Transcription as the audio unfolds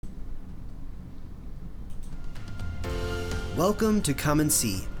Welcome to Come and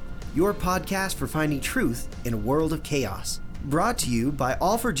See, your podcast for finding truth in a world of chaos. Brought to you by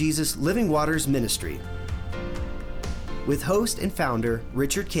All for Jesus Living Waters Ministry. With host and founder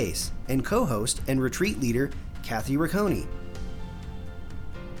Richard Case and co-host and retreat leader Kathy Riccone.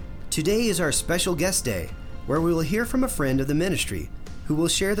 Today is our special guest day, where we will hear from a friend of the ministry who will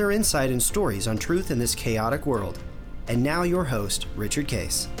share their insight and stories on truth in this chaotic world. And now your host, Richard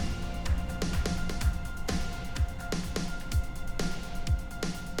Case.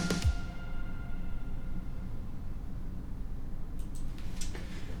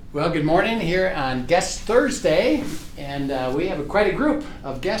 Well, good morning here on Guest Thursday, and we have quite a group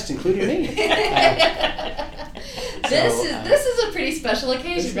of guests, including me. This is a pretty special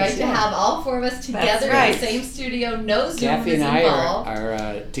occasion, right? To have all four of us together in the same studio. No Zoom Kathy is and involved. I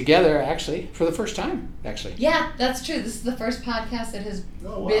are together, actually, for the first time, actually. Yeah, that's true. This is the first podcast that has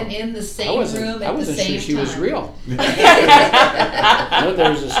been in the same room at the same time. I wasn't sure she was real. I know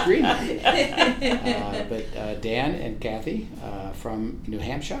there was a screen. But Dan and Kathy from New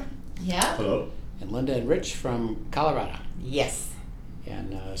Hampshire. Yeah. Hello. And Linda and Rich from Colorado. Yes.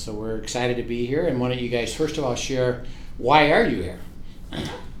 And so we're excited to be here. And why don't you guys, first of all, share why are you here?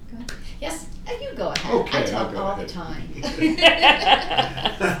 Yes, you go ahead. Okay, I talk all ahead. the time.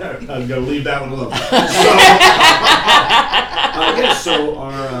 I'm going to leave that one alone. So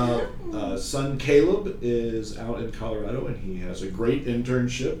our son Caleb is out in Colorado, and he has a great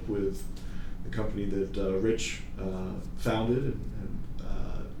internship with the company that Rich founded, and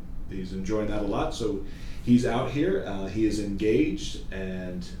he's enjoying that a lot. So he's out here. He is engaged,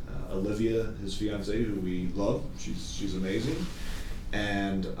 and Olivia, his fiancée, who we love, she's amazing,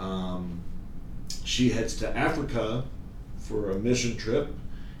 and she heads to Africa for a mission trip.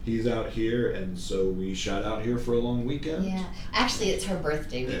 He's out here, and so we shot out here for a long weekend. Yeah, actually, it's her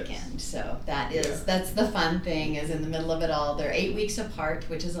birthday weekend, so that's the fun thing. Is in the middle of it all, they're 8 weeks apart,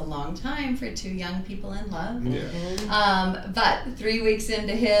 which is a long time for two young people in love. Yeah. But 3 weeks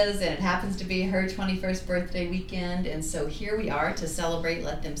into his, and it happens to be her 21st birthday weekend, and so here we are to celebrate.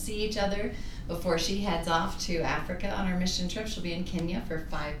 Let them see each other before she heads off to Africa on her mission trip. She'll be in Kenya for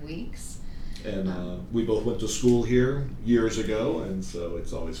 5 weeks. And we both went to school here years ago, and so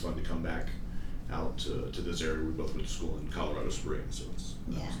it's always fun to come back out to this area. We both went to school in Colorado Springs, so it's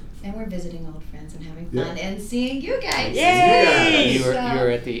and we're visiting old friends and having fun and seeing you guys. Yay! You were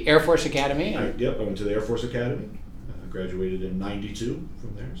at the Air Force Academy? I went to the Air Force Academy. Graduated in '92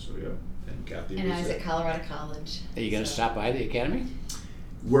 from there, so and Kathy and was I was there. at Colorado College. Are you going to stop by the academy?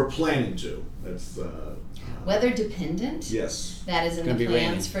 We're planning to. That's weather dependent. Yes. That is in the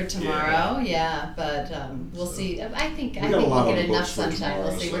plans for tomorrow. Yeah, but we'll see. I think we'll get enough sunshine.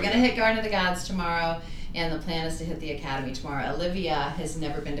 We'll see. We're going to hit Garden of the Gods tomorrow, and the plan is to hit the Academy tomorrow. Olivia has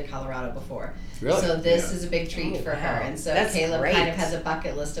never been to Colorado before. Really? So this is a big treat for her. And so That's Caleb great. kind of has a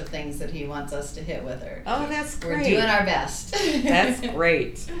bucket list of things that he wants us to hit with her. Oh, that's great. We're doing our best. That's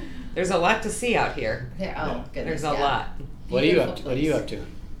great. There's a lot to see out here. Goodness. There's a lot. What are you up to? What are you up to?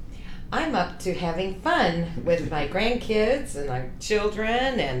 I'm up to having fun with my grandkids and my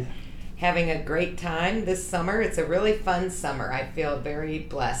children and having a great time this summer. It's a really fun summer. I feel very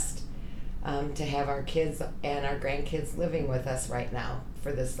blessed to have our kids and our grandkids living with us right now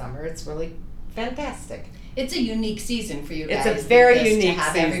for this summer. It's really fantastic. It's a unique season for you guys. It's a very like this, unique to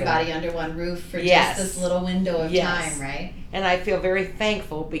have season. Everybody under one roof for Yes. just this little window of Yes. time, right? And I feel very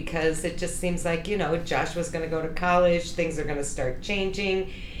thankful because it just seems like, Joshua's going to go to college, things are going to start changing.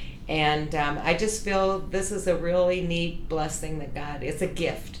 And I just feel this is a really neat blessing that it's a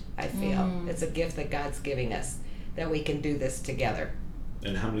gift, I feel. It's a gift that God's giving us, that we can do this together.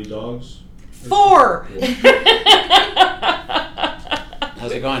 And how many dogs? 4!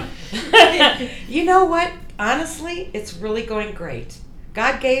 How's it going? You know what? Honestly, it's really going great.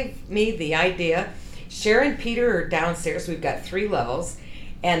 God gave me the idea. Sharon and Peter are downstairs. We've got 3 levels.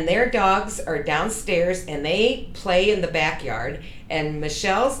 And their dogs are downstairs and they play in the backyard. And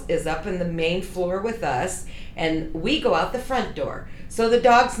Michelle's is up in the main floor with us. And we go out the front door. So the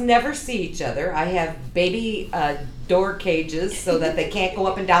dogs never see each other. I have baby door cages so that they can't go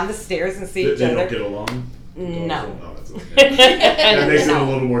up and down the stairs and see each They other. don't get along? No. Oh, that's okay. That makes it a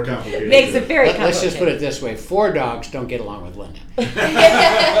little more complicated. Makes it very complicated. Let's just put it this way. 4 dogs don't get along with Linda.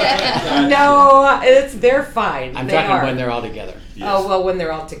 No, they're fine. I'm They talking are. when they're all together. Yes. Oh, well, when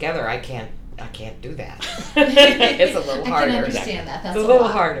they're all together, I can't do that. It's a little harder. I can understand that. That's It's a little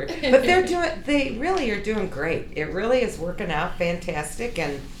lot. harder. But they really are doing great. It really is working out fantastic,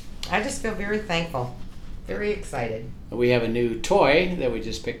 and I just feel very thankful. Very excited. We have a new toy that we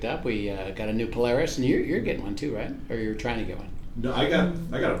just picked up. We got a new Polaris, and you're getting one too, right? Or you're trying to get one? No, I got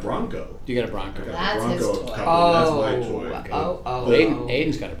a Bronco. You got a Bronco. I got That's a Bronco his couple. toy. That's my toy.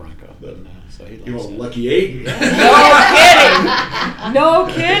 Aiden's got a Bronco. So he You likes want it. lucky Aiden? No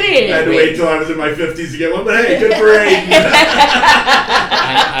kidding. I had to wait till I was in my 50s to get one, but hey, good for Aiden.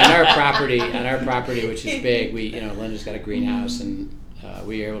 on our property, which is big, Linda's got a greenhouse, and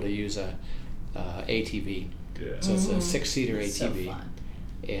we are able to use a ATV. Yeah. So it's a 6-seater ATV. So fun.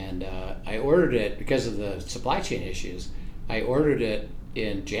 And I ordered it because of the supply chain issues. I ordered it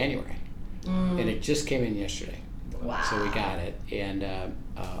in January, and it just came in yesterday. Wow. So we got it, and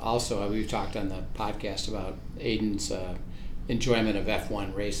also we've talked on the podcast about Aiden's enjoyment of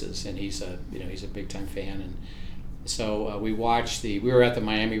F1 races, and he's a big time fan, and so we were at the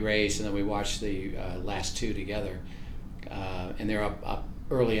Miami race, and then we watched the last two together, and they're up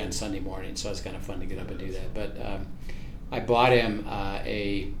early on Sunday morning, so it's kind of fun to get up and do that. But I bought him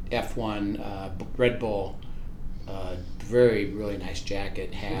a F1 Red Bull. Really nice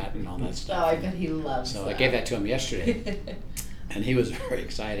jacket, hat, and all that stuff. Oh, I bet he loves So that. I gave that to him yesterday, and he was very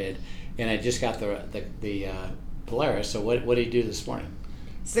excited. And I just got the Polaris. So what did he do this morning?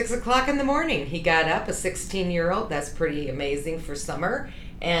 6 o'clock in the morning, he got up, a 16-year-old. That's pretty amazing for summer.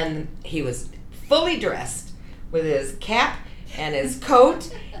 And he was fully dressed with his cap and his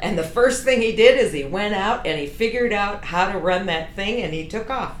coat. And the first thing he did is he went out and he figured out how to run that thing, and he took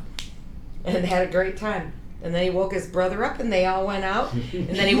off and had a great time. And then he woke his brother up, and they all went out. And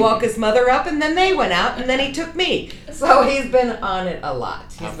then he woke his mother up, and then they went out, and then he took me. So he's been on it a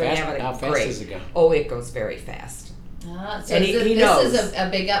lot. How He's been fast- having how a fast great. does it go? Oh, it goes very fast. So And he knows. this is a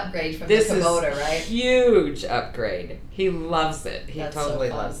big upgrade from This the Kubota, right? huge upgrade. He loves it. He That's so totally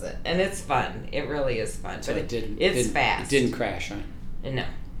fun. loves it, and it's fun. It really is fun. So but it didn't. It's didn't, fast. It didn't crash, huh?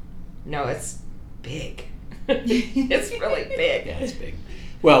 No, it's big. It's really big. Yeah, it's big.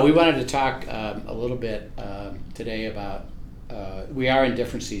 Well, we wanted to talk a little bit today about. We are in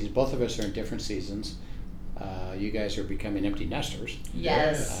different seasons. Both of us are in different seasons. You guys are becoming empty nesters.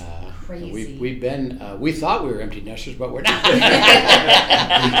 Yes. Crazy. We've been. We thought we were empty nesters, but we're not. Your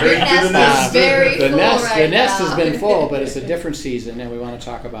nest is very full right the nest now. has been full, but it's a different season, and we want to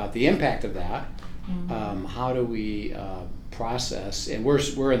talk about the impact of that. How do we process? And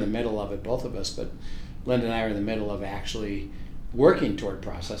we're in the middle of it, both of us. But Linda and I are in the middle of actually working toward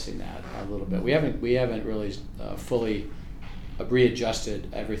processing that a little bit. We haven't really fully readjusted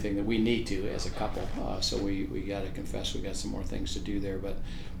everything that we need to as a couple. So we got to confess we got some more things to do there. But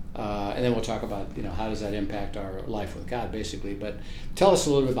and then we'll talk about how does that impact our life with God, basically. But tell us a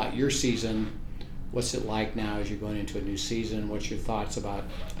little bit about your season. What's it like now as you're going into a new season? What's your thoughts about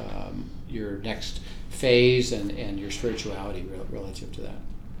your next phase and your spirituality relative to that?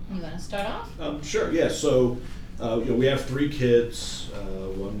 You want to start off? Sure. Yeah. So we have 3 kids.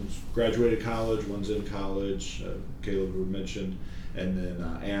 One's graduated college. One's in college. Caleb mentioned, and then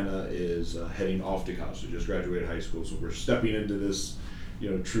Anna is heading off to college. So just graduated high school. So we're stepping into this,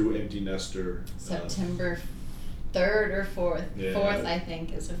 true empty nester. September 3rd or 4th. Yeah. 4th, I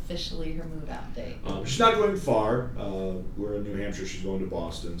think, is officially her move-out date. She's not going far. We're in New Hampshire. She's going to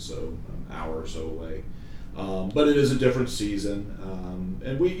Boston, so an hour or so away. But it is a different season,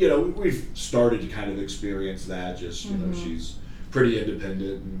 and we've started to kind of experience that. Just she's pretty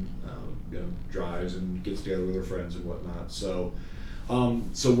independent and drives and gets together with her friends and whatnot. So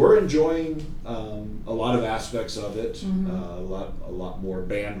we're enjoying a lot of aspects of it. A lot more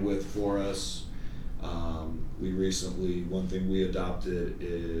bandwidth for us. We recently, one thing we adopted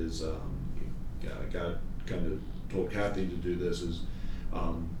is got kind of told Kathy to do this is.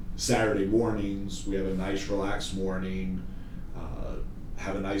 Saturday mornings, we have a nice relaxed morning,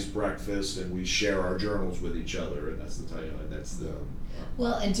 have a nice breakfast, and we share our journals with each other, and that's the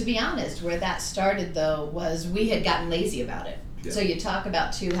Well, and to be honest, where that started though was we had gotten lazy about it. Yeah. So you talk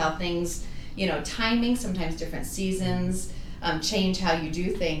about too how things, timing, sometimes different seasons, change how you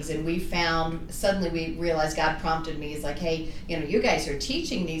do things, and we realized God prompted me. He's like, hey, you guys are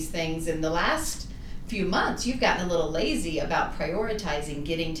teaching these things in the last few months. You've gotten a little lazy about prioritizing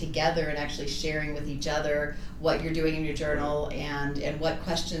getting together and actually sharing with each other what you're doing in your journal and what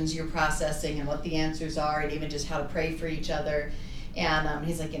questions you're processing and what the answers are, and even just how to pray for each other. And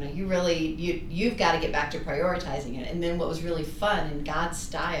he's like, you've got to get back to prioritizing it. And then what was really fun in God's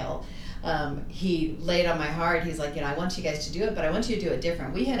style, he laid on my heart, he's like, I want you guys to do it, but I want you to do it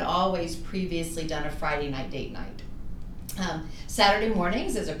different. We had always previously done a Friday night date night. Saturday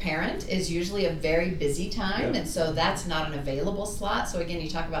mornings as a parent is usually a very busy time, and so that's not an available slot. So again, you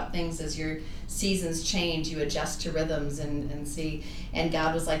talk about things as your seasons change, you adjust to rhythms and see. And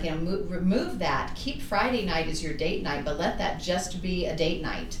God was like, remove that. Keep Friday night as your date night, but let that just be a date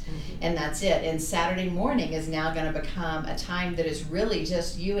night, and that's it. And Saturday morning is now going to become a time that is really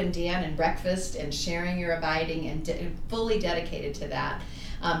just you and Dan and breakfast and sharing your abiding and fully dedicated to that.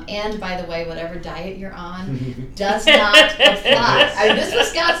 And by the way, whatever diet you're on does not apply. I mean, this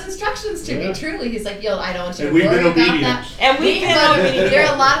was God's instructions to me, truly. He's like, I don't want you to worry about that. And we've been obedient. There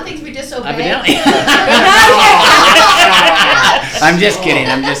are a lot of things we disobey. Evidently. I'm just kidding.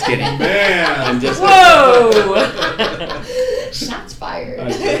 Man. I'm just Whoa! Shots fired.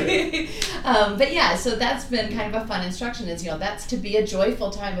 But yeah, so that's been kind of a fun instruction is, that's to be a joyful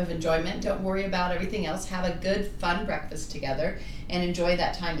time of enjoyment. Don't worry about everything else. Have a good, fun breakfast together and enjoy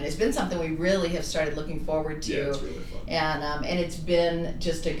that time. And it's been something we really have started looking forward to. Yeah, it's really fun. And it's been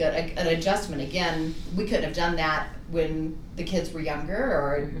just an adjustment. Again, we couldn't have done that when the kids were younger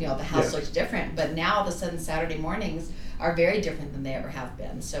or, the house looked different. But now all of a sudden Saturday mornings are very different than they ever have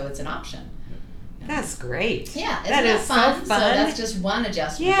been. So it's an option. That's great. Yeah, that is fun? so fun. So that's just one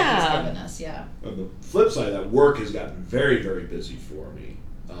adjustment that he's given us, On the flip side of that, work has gotten very, very busy for me.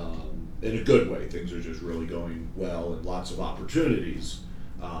 In a good way. Things are just really going well and lots of opportunities.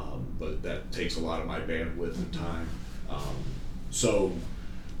 But that takes a lot of my bandwidth and time. So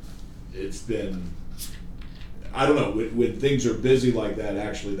it's been, I don't know, when things are busy like that,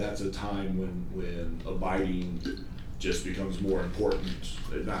 actually that's a time when abiding just becomes more important.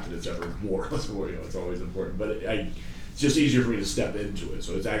 Not that it's ever more, it's always important, but it's just easier for me to step into it.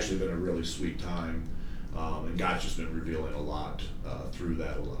 So it's actually been a really sweet time, and God's just been revealing a lot through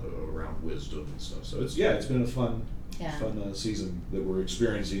that, a lot around wisdom and stuff. So it's been a fun season that we're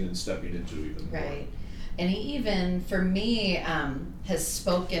experiencing and stepping into even more. Right. And he even, for me, has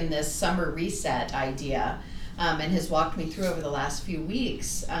spoken this summer reset idea. And has walked me through over the last few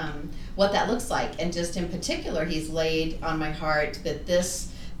weeks what that looks like. And just in particular, he's laid on my heart that this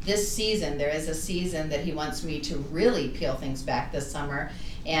season, there is a season that he wants me to really peel things back this summer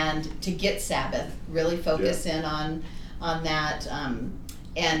and to get Sabbath, really focus in on that,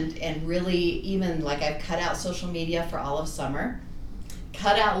 and really even like I've cut out social media for all of summer.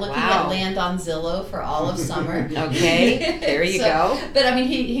 Cut out looking at land on Zillow for all of summer. Okay, there you go. But I mean,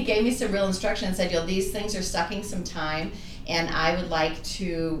 he gave me some real instruction and said, these things are sucking some time, and I would like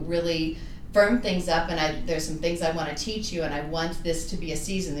to really firm things up, and there's some things I want to teach you, and I want this to be a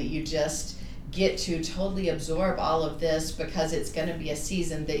season that you just get to totally absorb all of this, because it's going to be a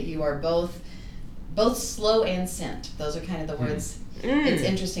season that you are both slow and sent. Those are kind of the words. It's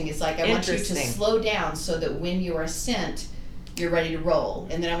interesting. It's like I want you to slow down so that when you are sent, you're ready to roll,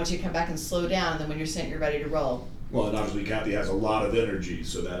 and then I want you to come back and slow down, and then when you're sent, you're ready to roll. Well, and obviously Kathy has a lot of energy,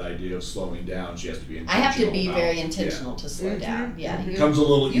 so that idea of slowing down, she has to be intentional. I have to be very intentional to slow down. Yeah, it comes a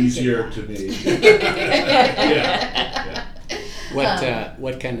little easier to me.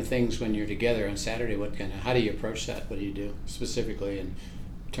 What kind of things when you're together on Saturday? How do you approach that? What do you do specifically in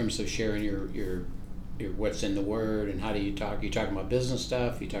terms of sharing your what's in the Word, and how do you talk? Are you talking about business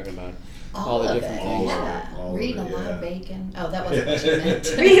stuff? Are you talking about all the different things? Yeah. Reading a lot of bacon. Oh, that wasn't what you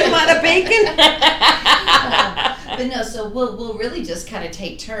meant. Read a lot of bacon? But no, so we'll really just kind of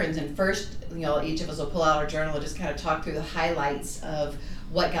take turns, and first, each of us will pull out our journal and just kind of talk through the highlights of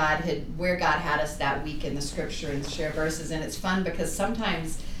where God had us that week in the Scripture, and share verses. And it's fun because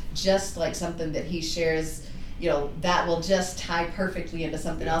sometimes just like something that he shares, that will just tie perfectly into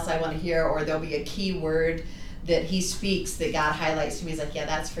something else I want to hear, or there'll be a key word that he speaks that God highlights to me. He's like,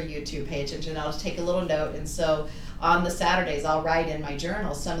 that's for you too, pay attention. I'll just take a little note. And so on the Saturdays, I'll write in my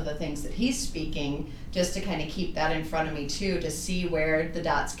journal some of the things that he's speaking, just to kind of keep that in front of me too, to see where the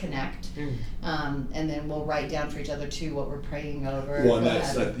dots connect. And then we'll write down for each other too what we're praying over. Well,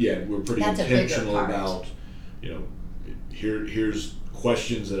 and we're pretty intentional about, here's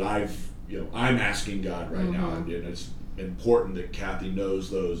questions that I'm asking God right now, and it's important that Kathy knows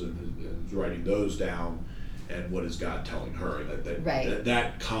those and is writing those down, and what is God telling her.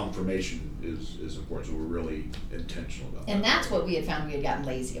 That confirmation is important, so we're really intentional about that. And that's what we had found we had gotten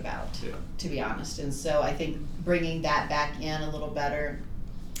lazy about, to be honest. And so I think bringing that back in a little better,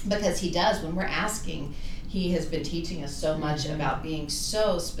 because he does, when we're asking, he has been teaching us so much about being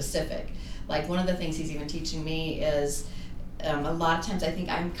so specific. Like one of the things he's even teaching me is, a lot of times I think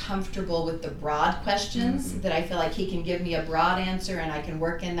I'm comfortable with the broad questions, that I feel like he can give me a broad answer and I can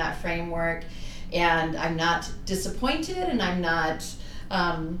work in that framework, and I'm not disappointed, and I'm not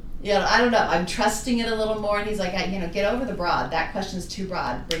I don't know. I'm trusting it a little more, and he's like, get over the broad. That question's too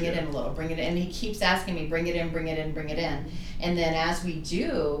broad. Bring it in a little. Bring it in. And he keeps asking me, bring it in, bring it in, bring it in. And then as we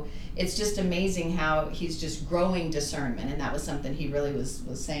do, it's just amazing how he's just growing discernment, and that was something he really was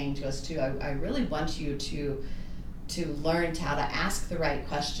saying to us too. I really want you to learn how to ask the right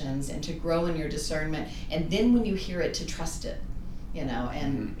questions and to grow in your discernment, and then when you hear it, to trust it.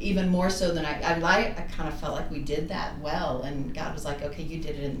 And even more so than I kind of felt like we did that well, and God was like, okay, you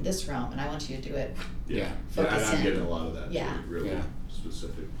did it in this realm, and I want you to do it. Focus I'm in. getting a lot of that. Yeah. Too, really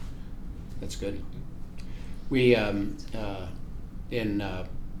specific. That's good. We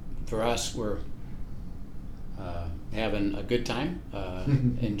for us, we're having a good time,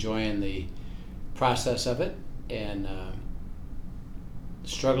 enjoying the process of it, and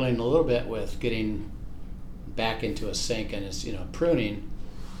struggling a little bit with getting back into a sync. And it's pruning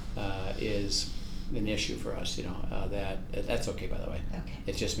is an issue for us. That's okay, by the way. Okay.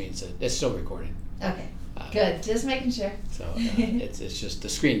 It just means that it's still recording. Okay. Good. Just making sure. So it's just the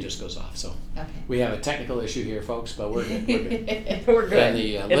screen just goes off. So Okay. we have a technical issue here, folks, but we're good. We're good. We're good. And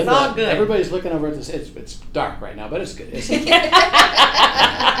the, It's Linda, all good. Everybody's looking over at this. It's dark right now, but it's good. I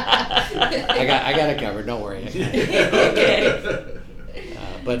got it covered. Don't worry. Okay.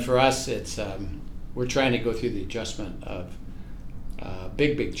 But for us, it's we're trying to go through the adjustment of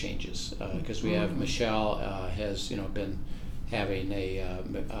big changes because we have Michelle has been having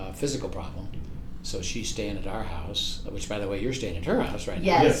a physical problem. So she's staying at our house, which, by the way, you're staying at her house right now.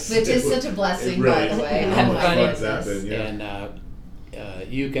 Yes, which is such a blessing, by the way. How Oh my fun goodness. has that been? Yeah. And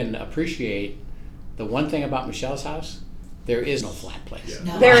you can appreciate the one thing about Michelle's house: there is no flat place.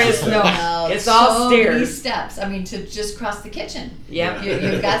 Yeah. No. There is no. It's all so many stairs. steps. I mean, to just cross the kitchen. Yep.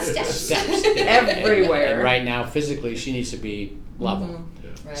 You've got steps. Steps. Everywhere. And right now, physically, she needs to be level. Mhm.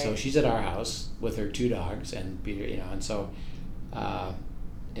 Right. So she's at our house with her 2 dogs and Peter, and so,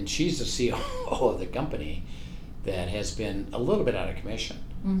 and she's the CEO of the company that has been a little bit out of commission.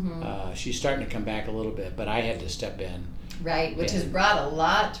 Mhm. She's starting to come back a little bit, but I had to step in. Right, which has And brought a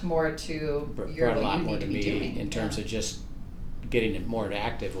lot more to Brought what a lot you more need to to be me doing. in terms of just getting it more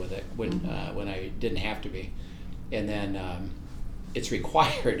active with it when I didn't have to be, and then it's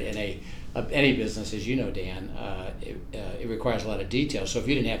required in any business, as you know, Dan. It requires a lot of detail. So if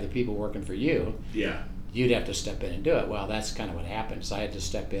you didn't have the people working for you, Yeah. you'd have to step in and do it. Well, that's kind of what happened. So I had to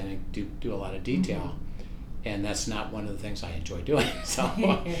step in and do a lot of detail, and that's not one of the things I enjoy doing. So,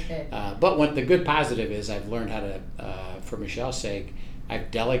 but what the good positive is, I've learned how to, for Michelle's sake,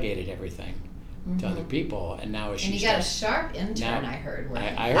 I've delegated everything to other people, and now as And she you got a starts, sharp intern, now- I heard.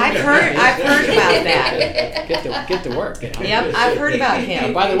 I've heard about that. Get to work. Yep, I've heard about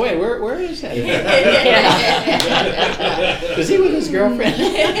him. By the way, where is that? Is he with his girlfriend?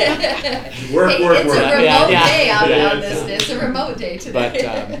 Work. It's a remote Yeah. day out Yeah. on this. It's a remote day today.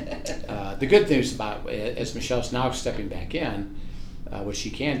 But the good news about as Michelle's now stepping back in, what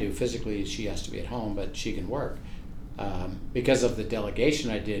she can do physically, she has to be at home, but she can work. Because of the delegation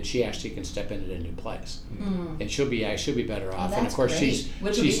I did, she actually can step in at a new place, and she'll be better off. And of that's course, great.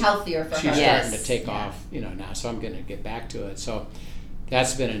 Which will be healthier for she's her. starting Yes. to take Yeah. off, now. So I'm going to get back to it. So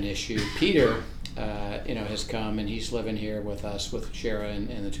that's been an issue. Peter, has come, and he's living here with us, with Shara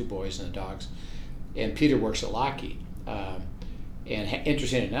and the 2 boys and the dogs. And Peter works at Lockheed.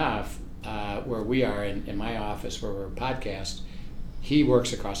 Interesting enough, where we are in my office, where we're podcast, he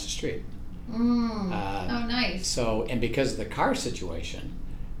works across the street. Oh, nice. So, and because of the car situation,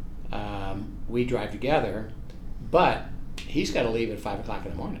 we drive together, but he's got to leave at 5 o'clock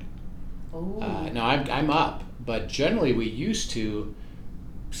in the morning. Oh. Now I'm up, but generally we used to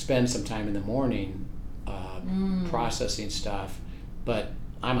spend some time in the morning processing stuff, but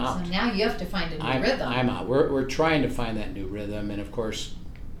I'm out. So now you have to find a new rhythm. I'm out. We're trying to find that new rhythm, and of course,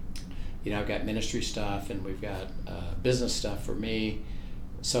 I've got ministry stuff, and we've got business stuff for me.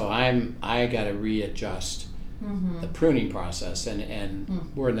 So I got to readjust the pruning process, and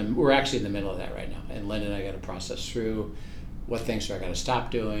we're actually in the middle of that right now. And Linda and I got to process through what things do I got to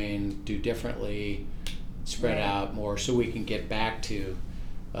stop doing, do differently, spread out more, so we can get back to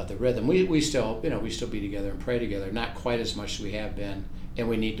the rhythm. We still we still be together and pray together, not quite as much as we have been, and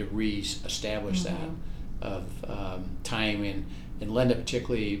we need to re-establish that of time. And Linda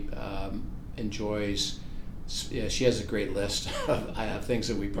particularly enjoys. She has a great list of things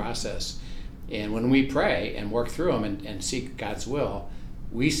that we process, and when we pray and work through them and seek God's will,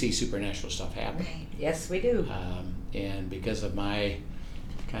 we see supernatural stuff happen. Right. Yes, we do. And because of my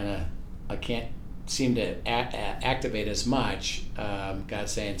I can't seem to activate as much.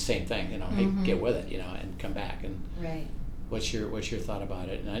 God's saying same thing, hey, get with it, and come back. And Right. what's your thought about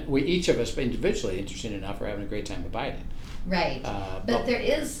it? And we each of us individually, interesting enough, are having a great time abiding. Right. But there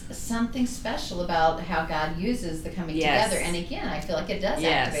is something special about how God uses the coming together. And again, I feel like it does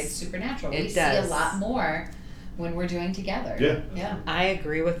activate supernatural. We see a lot more when we're doing together. Yeah. I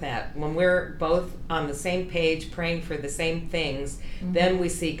agree with that. When we're both on the same page praying for the same things, then we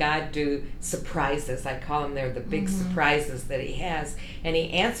see God do surprises. I call them, they're the big surprises that he has. And he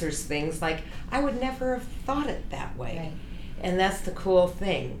answers things like, I would never have thought it that way. Right. And that's the cool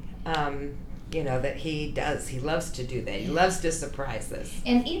thing. That he does. He loves to do that. He loves to surprise us.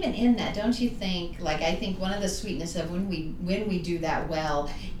 And even in that, don't you think, like, I think one of the sweetness of when we do that well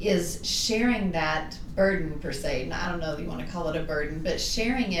is sharing that burden, per se. Now, I don't know if you want to call it a burden, but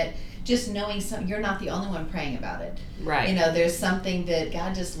sharing it, just knowing you're not the only one praying about it. Right. There's something that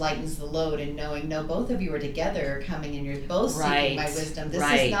God just lightens the load, and knowing, no, both of you are together coming and you're both seeking my wisdom. This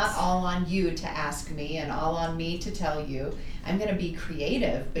is not all on you to ask me and all on me to tell you. I'm going to be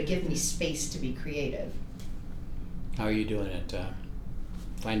creative, but give me space to be creative. How are you doing at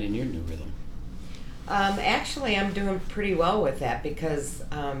finding your new rhythm? Actually, I'm doing pretty well with that because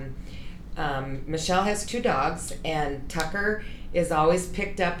Michelle has 2 dogs, and Tucker is always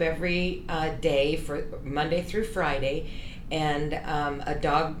picked up every day for Monday through Friday, and a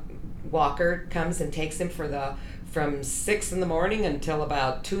dog walker comes and takes him from 6 in the morning until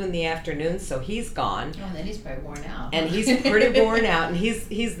about 2 in the afternoon, so he's gone. Oh, and then he's probably worn out. And he's pretty worn out, and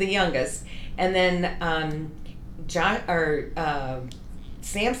he's the youngest. And then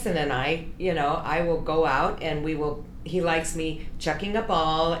Samson and I will go out, and he likes me chucking a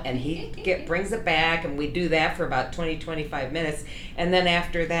ball, and he brings it back, and we do that for about 20-25 minutes. And then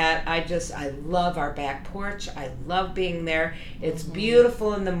after that, I love our back porch. I love being there. It's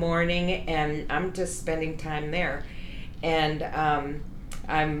beautiful in the morning, and I'm just spending time there. And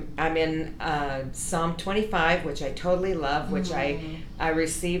I'm in Psalm 25, which I totally love, which I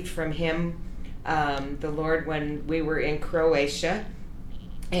received from him, the Lord, when we were in Croatia.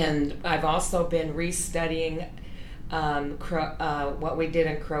 And I've also been restudying what we did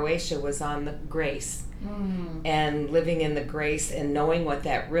in Croatia was on the grace, and living in the grace and knowing what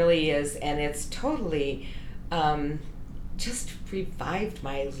that really is. And it's totally just revived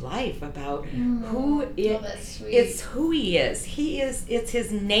my life about it's who he is. It's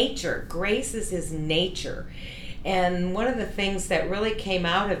his nature. Grace is his nature. And one of the things that really came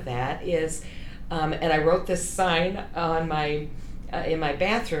out of that is, and I wrote this sign on my in my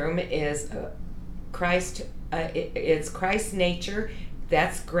bathroom, is Christ. It's Christ's nature.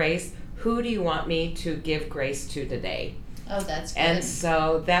 That's grace. Who do you want me to give grace to today? Oh, that's good. And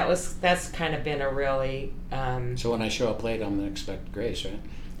so that's kind of been a really. So when I show up late, I'm going to expect grace, right?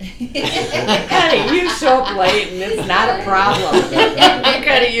 Honey, you show up late and it's not a problem. I'm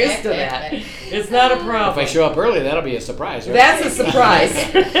kind of used to that. It's not a problem. If I show up early, that'll be a surprise, right? That's a surprise.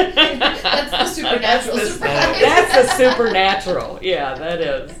 That's the supernatural surprise. That's a supernatural. Yeah, that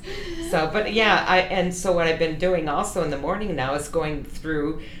is. So, but yeah, so what I've been doing also in the morning now is going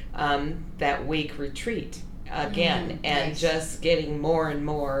through that week retreat again, and just getting more and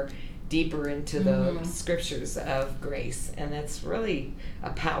more deeper into the scriptures of grace, and that's really a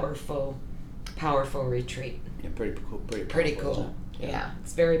powerful retreat. Yeah, pretty cool. Yeah,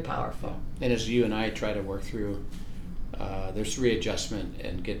 it's very powerful. Yeah. And as you and I try to work through, there's readjustment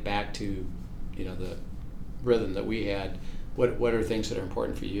and get back to, the rhythm that we had. What are things that are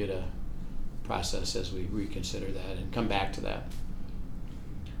important for you to process as we reconsider that and come back to that?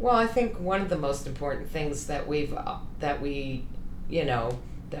 Well, I think one of the most important things that we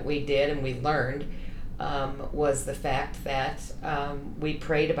did and we learned was the fact that we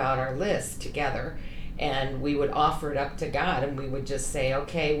prayed about our list together, and we would offer it up to God, and we would just say,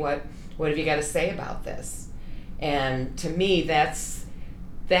 okay, what have you got to say about this? And to me,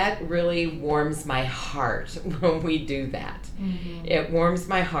 that really warms my heart when we do that. It warms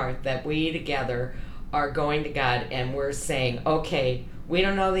my heart that we together are going to God and we're saying, okay, we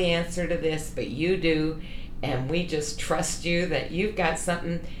don't know the answer to this, but you do, and we just trust you that you've got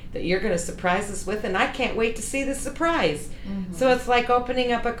something that you're going to surprise us with, and I can't wait to see the surprise. So it's like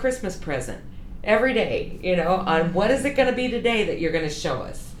opening up a Christmas present every day, on what is it going to be today that you're going to show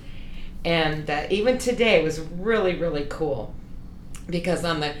us. And even today was really, really cool, because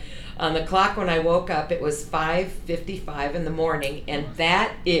on the clock when I woke up, it was 5:55 in the morning, and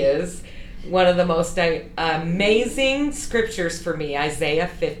that is one of the most amazing scriptures for me, Isaiah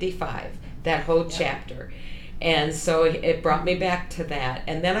 55, that whole chapter. And so it brought me back to that.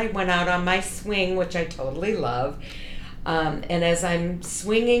 And then I went out on my swing, which I totally love. And as I'm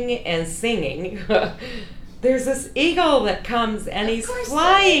swinging and singing, there's this eagle that comes and he's course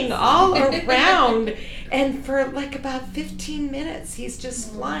flying there is. all around. And for like about 15 minutes, he's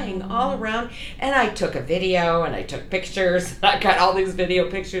just flying all around. And I took a video and I took pictures. I got all these video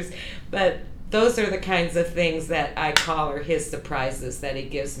pictures. But those are the kinds of things that I call are his surprises that he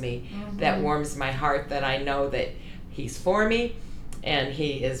gives me, that warms my heart, that I know that he's for me and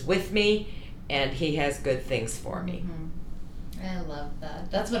he is with me and he has good things for me. I love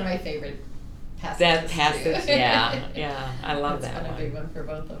that. That's one of my favorite passages. That passage, too. yeah, I love That's that been one. a big one for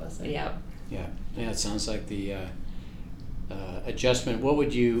both of us. Yeah. Yeah, it sounds like the adjustment. What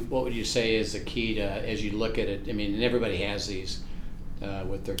would you say is the key to, as you look at it? I mean, and everybody has these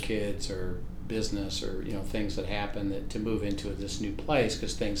with their kids or business or things that happen that to move into this new place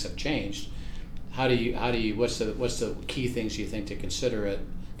because things have changed. How do you what's the key things you think to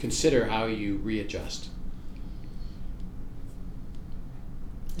consider how you readjust?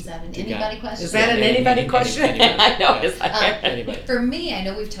 Is that an anybody question? Is that an anybody question? I know. Yeah. It's like, Anybody. For me, I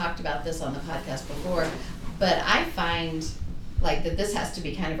know we've talked about this on the podcast before, but I find like that this has to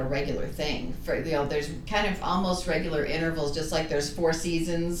be kind of a regular thing. For there's kind of almost regular intervals, just like there's 4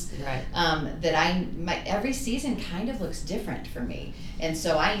 seasons. Right. That every season kind of looks different for me, and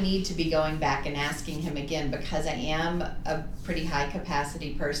so I need to be going back and asking him again because I am a pretty high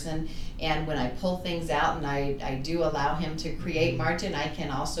capacity person, and when I pull things out and I do allow him to create margin, I can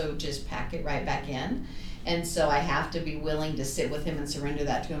also just pack it right back in. And so I have to be willing to sit with him and surrender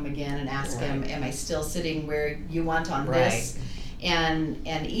that to him again and ask him, am I still sitting where you want on this? And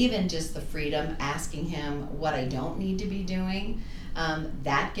even just the freedom, asking him what I don't need to be doing,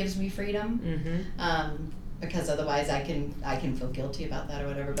 that gives me freedom. Because otherwise I can feel guilty about that or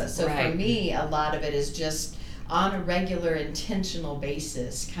whatever. But so for me, a lot of it is just on a regular, intentional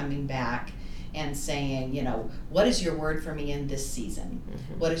basis coming back and saying, what is your word for me in this season?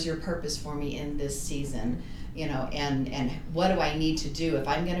 What is your purpose for me in this season? And what do I need to do if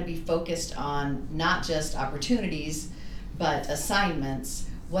I'm going to be focused on not just opportunities, but assignments?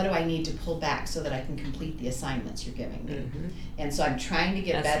 What do I need to pull back so that I can complete the assignments you're giving me? And so I'm trying to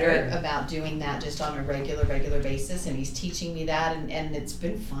get better about doing that just on a regular basis, and he's teaching me that, and it's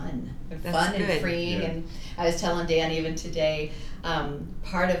been fun. And freeing. And I was telling Dan even today,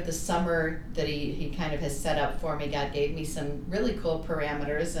 part of the summer that he kind of has set up for me, God gave me some really cool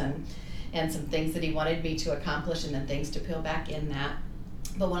parameters and some things that he wanted me to accomplish and then things to peel back in that.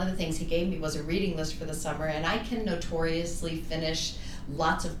 But one of the things he gave me was a reading list for the summer, and I can notoriously finish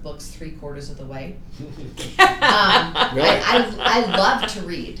lots of books 3/4 of the way. I love to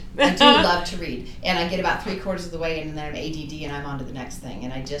read. I do love to read. And I get about 3/4 of the way and then I'm ADD and I'm on to the next thing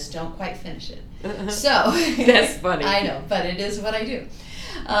and I just don't quite finish it. So that's funny. I know, but it is what I do.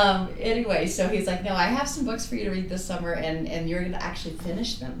 Anyway, so he's like, no, I have some books for you to read this summer and you're going to actually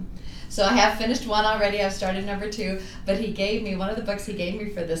finish them. So I have finished one already. I've started number 2. But one of the books he gave me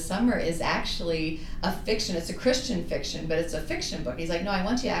for this summer is actually a fiction. It's a Christian fiction, but it's a fiction book. He's like, no, I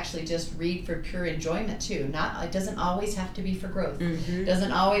want you to actually just read for pure enjoyment too. It doesn't always have to be for growth. It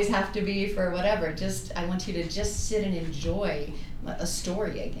doesn't always have to be for whatever. I want you to just sit and enjoy a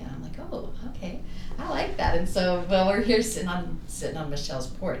story again. I'm like, oh, okay. I like that. And so, we're here sitting on Michelle's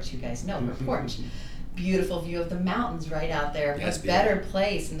porch. You guys know her porch. Beautiful view of the mountains right out there. A better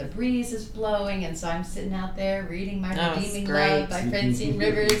place, and the breeze is blowing, and so I'm sitting out there reading My Redeeming Love by Francine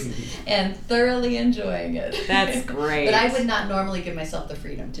Rivers and thoroughly enjoying it. That's great. But I would not normally give myself the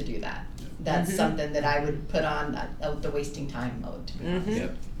freedom to do that. That's something that I would put on the wasting time mode, to be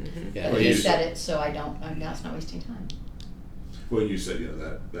honest. But he said it, so now it's not wasting time. Well, you said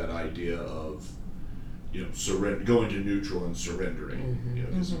that idea of surrender, going to neutral and surrendering.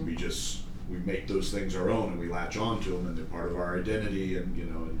 Because we make those things our own and we latch on to them and they're part of our identity and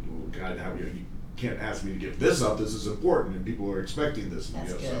God, you can't ask me to give this up. This is important and people are expecting this.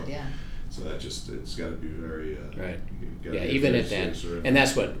 That's good, yeah. So that it's got to be very right. Yeah, even at that, and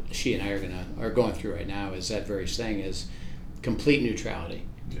that's what she and I are going through right now. Is that very thing is complete neutrality,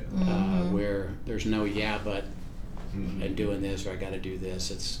 where there's no but I'm doing this or I got to do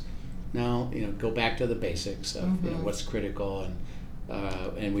this. It's no, go back to the basics of what's critical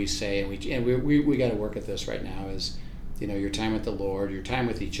and we say and we got to work at this right now is your time with the Lord, your time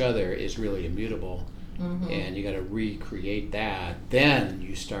with each other is really immutable, and you got to recreate that. Then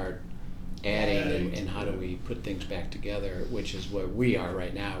you start adding and how do we put things back together, which is where we are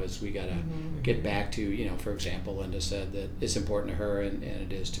right now. Is we got to get back to for example, Linda said that it's important to her and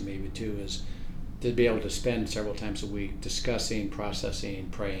it is to me too, is to be able to spend several times a week discussing, processing,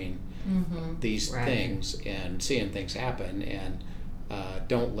 praying these things and seeing things happen. And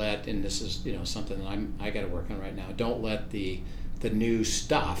don't let, and this is something that I got to work on right now. Don't let the new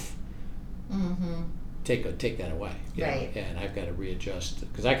stuff take that away. you know, Right. and I've got to readjust,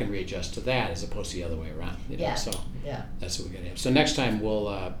 because I can readjust to that as opposed to the other way around. Yeah. So Yeah. that's what we're gonna have. So next time we'll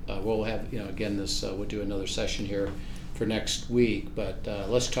have, again, this we'll do another session here for next week. But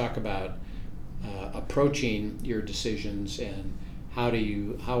let's talk about approaching your decisions, and how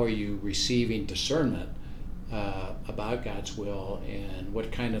are you receiving discernment about God's will, and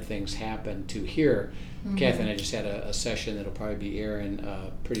what kind of things happen to hear. Mm-hmm. Kathy and I just had a session that'll probably be airing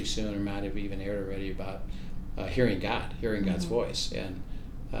pretty soon, or might have even aired already, about hearing God, hearing God's voice, and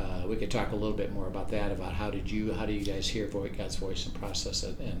we could talk a little bit more about that, about how do you guys hear God's voice and process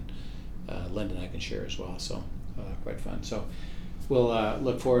it, and Linda and I can share as well. So quite fun. So we'll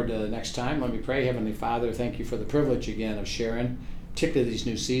look forward to the next time. Let me pray. Heavenly Father, thank you for the privilege again of sharing, particularly these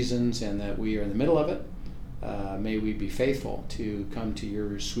new seasons, and that we are in the middle of it. May we be faithful to come to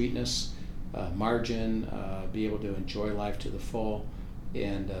your sweetness, margin, be able to enjoy life to the full,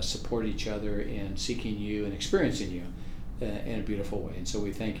 and support each other in seeking you and experiencing you in a beautiful way. And so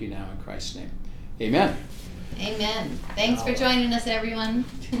we thank you now in Christ's name. Amen. Amen. Thanks for joining us, everyone.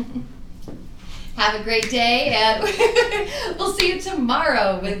 Have a great day, and we'll see you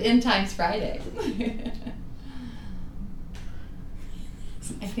tomorrow with End Times Friday.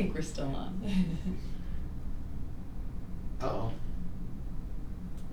 I think we're still on. Uh-oh.